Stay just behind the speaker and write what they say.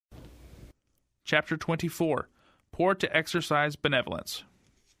chapter 24, Poor to Exercise Benevolence.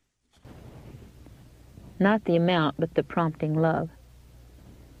 Not the amount, but the prompting love.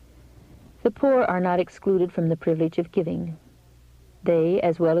 The poor are not excluded from the privilege of giving. They,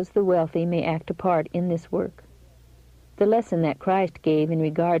 as well as the wealthy, may act a part in this work. The lesson that Christ gave in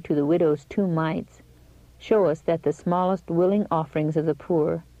regard to the widow's 2 mites show us that the smallest willing offerings of the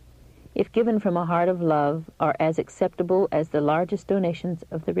poor, if given from a heart of love, are as acceptable as the largest donations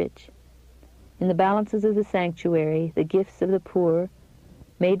of the rich. In the balances of the sanctuary, the gifts of the poor,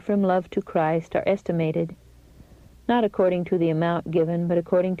 made from love to Christ, are estimated, not according to the amount given, but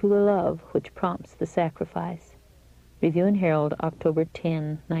according to the love which prompts the sacrifice. Review and Herald, October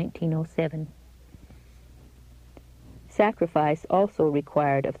 10, 1907. Sacrifice also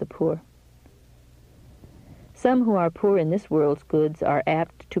required of the poor. Some who are poor in this world's goods are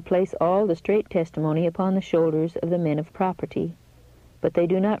apt to place all the straight testimony upon the shoulders of the men of property, but they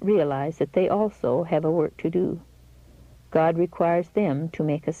do not realize that they also have a work to do. God requires them to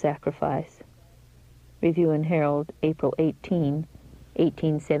make a sacrifice. Review and Herald, April 18,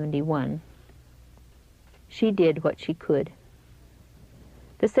 1871. She did what she could.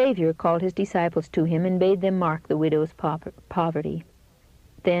 The Savior called his disciples to him and bade them mark the widow's poverty.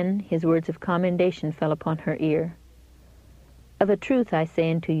 Then his words of commendation fell upon her ear. Of a truth I say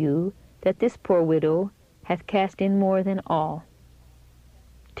unto you, that this poor widow hath cast in more than all.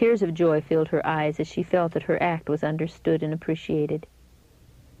 Tears of joy filled her eyes as she felt that her act was understood and appreciated.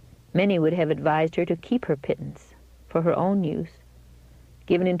 Many would have advised her to keep her pittance for her own use.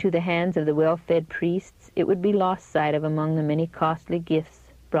 Given into the hands of the well-fed priests, it would be lost sight of among the many costly gifts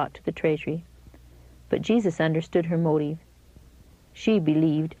brought to the treasury. But Jesus understood her motive. She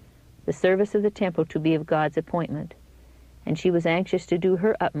believed the service of the temple to be of God's appointment, and she was anxious to do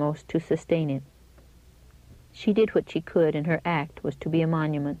her utmost to sustain it. She did what she could, and her act was to be a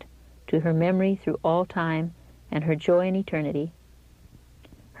monument to her memory through all time and her joy in eternity.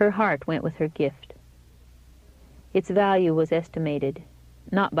 Her heart went with her gift. Its value was estimated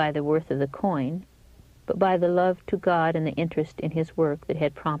not by the worth of the coin, but by the love to God and the interest in his work that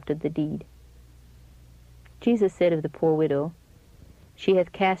had prompted the deed. Jesus said of the poor widow, "She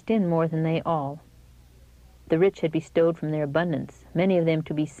hath cast in more than they all." The rich had bestowed from their abundance, many of them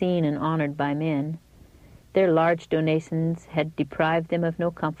to be seen and honored by men. Their large donations had deprived them of no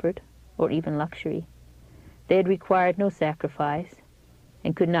comfort or even luxury. They had required no sacrifice,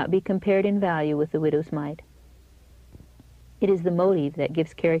 and could not be compared in value with the widow's mite. It is the motive that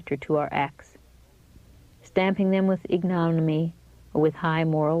gives character to our acts, stamping them with ignominy or with high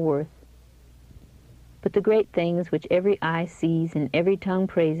moral worth. But the great things which every eye sees and every tongue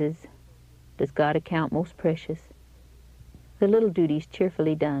praises does God account most precious. The little duties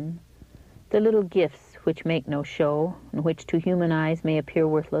cheerfully done, the little gifts which make no show, and which to human eyes may appear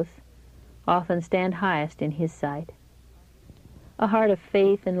worthless, often stand highest in his sight. A heart of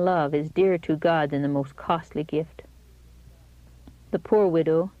faith and love is dearer to God than the most costly gift. The poor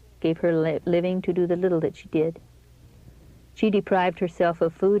widow gave her living to do the little that she did. She deprived herself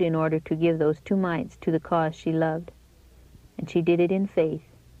of food in order to give those 2 mites to the cause she loved, and she did it in faith,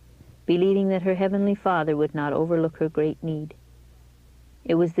 believing that her heavenly Father would not overlook her great need.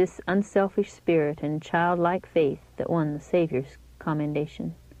 It was this unselfish spirit and childlike faith that won the Savior's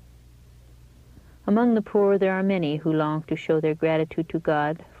commendation. Among the poor there are many who long to show their gratitude to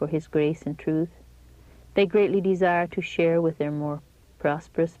God for his grace and truth. They greatly desire to share with their more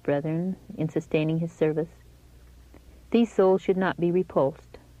prosperous brethren in sustaining his service. These souls should not be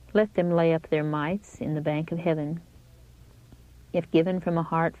repulsed. Let them lay up their mites in the bank of heaven. If given from a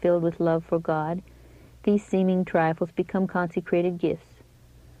heart filled with love for God, these seeming trifles become consecrated gifts,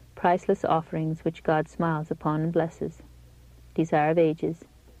 priceless offerings which God smiles upon and blesses. Desire of Ages,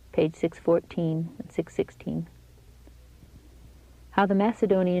 page 614 and 616. How the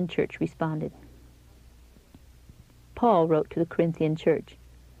Macedonian church responded. Paul wrote to the Corinthian church,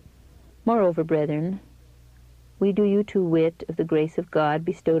 "Moreover, brethren, we do you to wit of the grace of God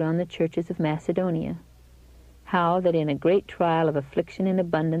bestowed on the churches of Macedonia, how that in a great trial of affliction and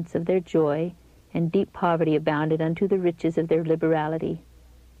abundance of their joy and deep poverty abounded unto the riches of their liberality.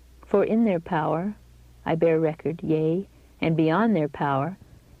 For in their power, I bear record, yea, and beyond their power,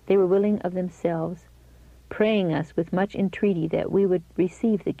 they were willing of themselves, praying us with much entreaty that we would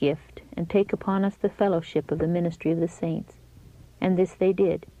receive the gift and take upon us the fellowship of the ministry of the saints. And this they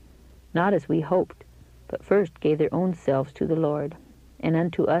did, not as we hoped, but first gave their own selves to the Lord, and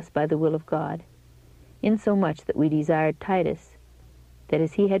unto us by the will of God, insomuch that we desired Titus, that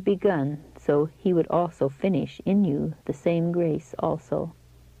as he had begun, so he would also finish in you the same grace also."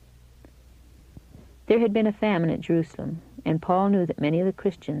 There had been a famine at Jerusalem, and Paul knew that many of the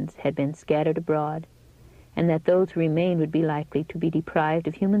Christians had been scattered abroad, and that those who remained would be likely to be deprived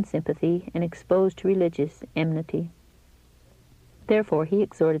of human sympathy and exposed to religious enmity. Therefore he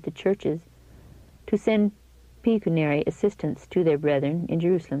exhorted the churches to send pecuniary assistance to their brethren in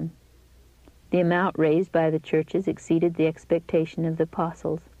Jerusalem. The amount raised by the churches exceeded the expectation of the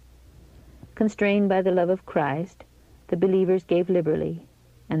apostles. Constrained by the love of Christ, the believers gave liberally,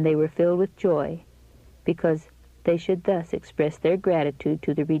 and they were filled with joy, because they should thus express their gratitude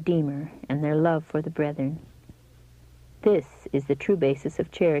to the Redeemer and their love for the brethren. This is the true basis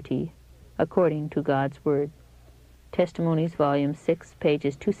of charity, according to God's Word. Testimonies, Volume 6,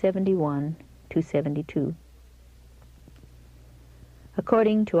 pages 271, 272.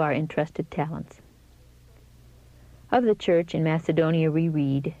 According to our entrusted talents. Of the church in Macedonia we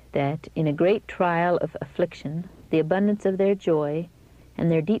read that in a great trial of affliction, the abundance of their joy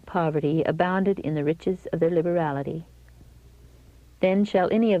and their deep poverty abounded in the riches of their liberality. Then shall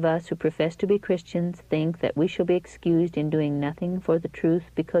any of us who profess to be Christians think that we shall be excused in doing nothing for the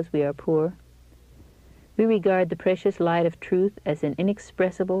truth because we are poor? We regard the precious light of truth as an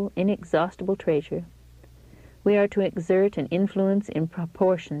inexpressible, inexhaustible treasure. We are to exert an influence in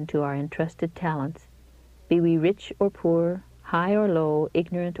proportion to our entrusted talents, be we rich or poor, high or low,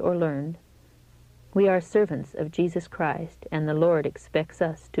 ignorant or learned. We are servants of Jesus Christ, and the Lord expects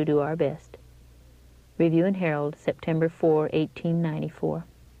us to do our best. Review and Herald, September 4, 1894.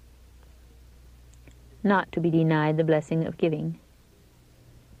 Not to be denied the blessing of giving.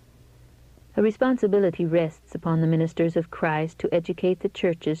 A responsibility rests upon the ministers of Christ to educate the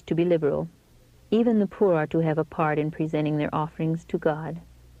churches to be liberal. Even the poor are to have a part in presenting their offerings to God.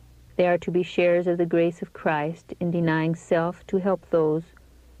 They are to be sharers of the grace of Christ in denying self to help those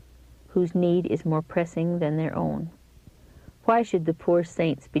whose need is more pressing than their own. Why should the poor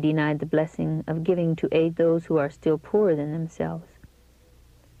saints be denied the blessing of giving to aid those who are still poorer than themselves?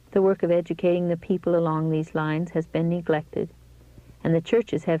 The work of educating the people along these lines has been neglected, and the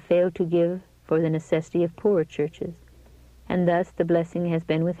churches have failed to give for the necessity of poorer churches, and thus the blessing has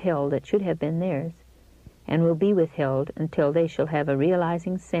been withheld that should have been theirs, and will be withheld until they shall have a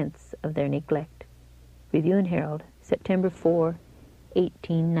realizing sense of their neglect. Review and Herald, September 4,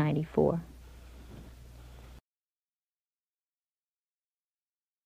 1894.